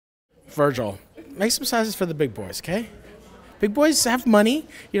Virgil, make some sizes for the big boys, okay? Big boys have money.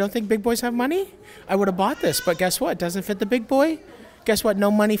 You don't think big boys have money? I would have bought this, but guess what? Doesn't fit the big boy? Guess what?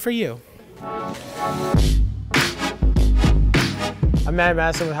 No money for you. I'm Matty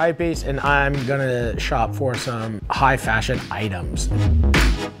Matheson with HYPEBEAST, and I'm gonna shop for some high fashion items.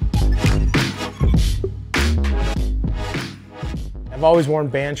 I've always worn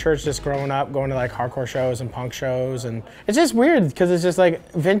band shirts just growing up, going to like hardcore shows and punk shows, and it's just weird because it's just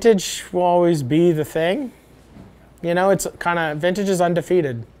like vintage will always be the thing. You know, it's kind of, vintage is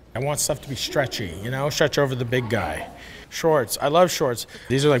undefeated. I want stuff to be stretchy, you know, stretch over the big guy. Shorts, I love shorts.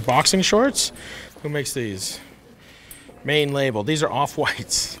 These are like boxing shorts. Who makes these? Main label, these are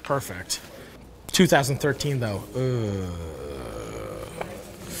off-whites, perfect. 2013 though.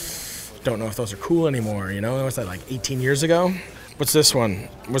 Don't know if those are cool anymore, you know? Was that like 18 years ago? What's this one?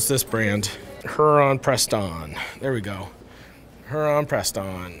 What's this brand? Huron Pressed On. There we go. Huron Pressed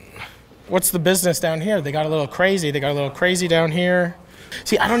On. What's the business down here? They got a little crazy. They got a little crazy down here.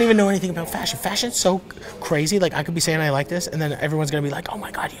 See, I don't even know anything about fashion. Fashion's so crazy. Like, I could be saying I like this, and then everyone's gonna be like, oh my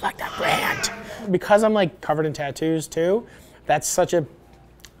God, you like that brand. Because I'm like covered in tattoos too, that's such a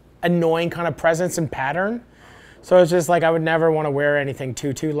annoying kind of presence and pattern. So it's just like, I would never want to wear anything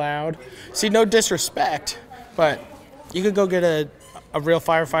too loud. See, no disrespect, but you could go get a real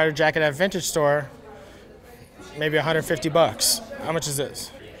firefighter jacket at a vintage store, maybe 150 bucks. How much is this?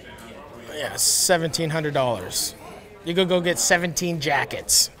 Yeah, $1,700. You could go get 17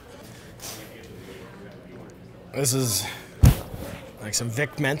 jackets. This is like some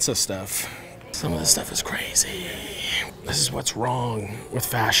Vic Mensa stuff. Some of this stuff is crazy. This is what's wrong with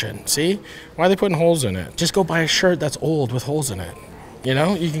fashion. See? Why are they putting holes in it? Just go buy a shirt that's old with holes in it. You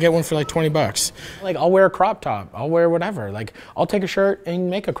know, you can get one for like 20 bucks. Like, I'll wear a crop top. I'll wear whatever. Like, I'll take a shirt and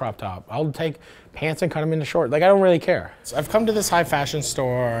make a crop top. I'll take pants and cut them into short. Like, I don't really care. So I've come to this high fashion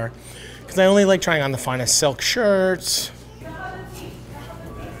store because I only like trying on the finest silk shirts.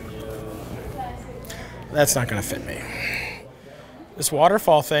 That's not gonna fit me. This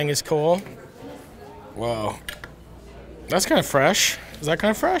waterfall thing is cool. Whoa. That's kind of fresh. Is that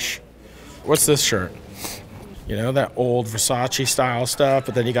kind of fresh? What's this shirt? You know, that old Versace style stuff,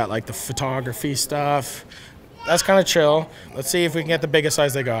 but then you got like the photography stuff. That's kind of chill. Let's see if we can get the biggest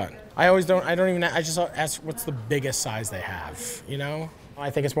size they got. I just ask what's the biggest size they have, you know? I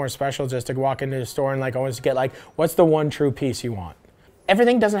think it's more special just to walk into the store and like always get like, what's the one true piece you want?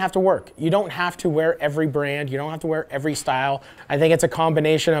 Everything doesn't have to work. You don't have to wear every brand. You don't have to wear every style. I think it's a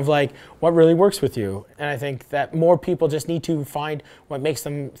combination of like what really works with you. And I think that more people just need to find what makes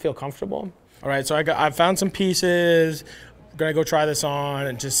them feel comfortable. All right, so I found some pieces. I'm gonna go try this on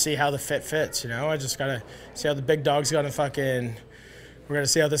and just see how the fit fits, you know? I just gotta see how the big dog's gonna we're gonna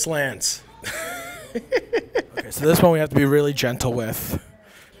see how this lands. Okay, so this one we have to be really gentle with.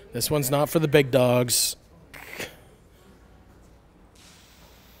 This one's not for the big dogs.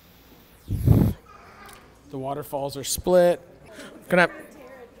 The waterfalls are split. Gotta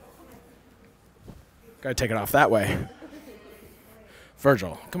take it off that way.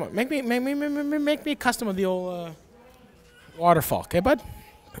 Virgil, come on, make me a custom of the old waterfall, okay, bud?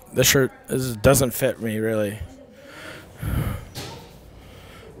 This shirt doesn't fit me really.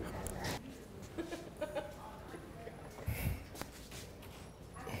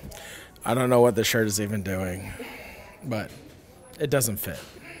 I don't know what the shirt is even doing, but it doesn't fit.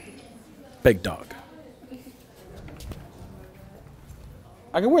 Big dog.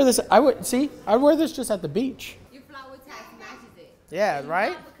 I could wear this. I'd wear this just at the beach. Your flower tag matches it. Yeah, right?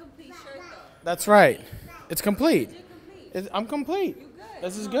 You have a complete shirt though. That's right. It's complete. You're complete. I'm complete. You're good.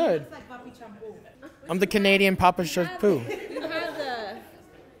 This is good. It's like Papi Shampoo. I'm the Canadian Papa Shampoo.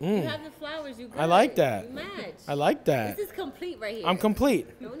 You have the flowers. You good. I like that. You match. I like that. This is complete right here. I'm complete.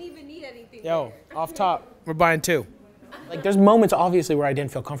 You don't even need anything. Yo, off top, we're buying two. Like, there's moments obviously where I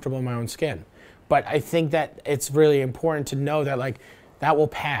didn't feel comfortable in my own skin, but I think that it's really important to know that like that will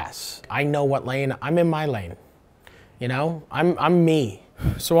pass. I know what lane I'm in. My lane, you know. I'm me.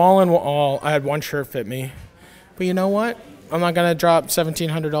 So all in all, I had one shirt fit me, but you know what? I'm not gonna drop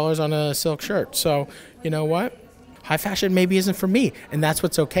 $1,700 on a silk shirt. So you know what? High fashion maybe isn't for me, and that's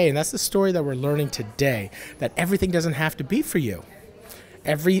what's okay. And that's the story that we're learning today. That everything doesn't have to be for you.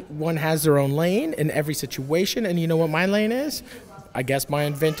 Everyone has their own lane in every situation, and you know what my lane is? I guess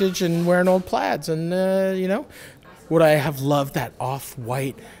mine vintage and wearing old plaids, and you know, would I have loved that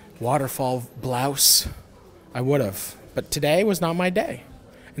off-white waterfall blouse? I would have, but today was not my day,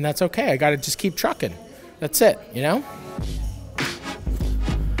 and that's okay. I gotta just keep trucking. That's it, you know?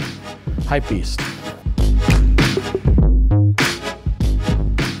 HYPEBEAST.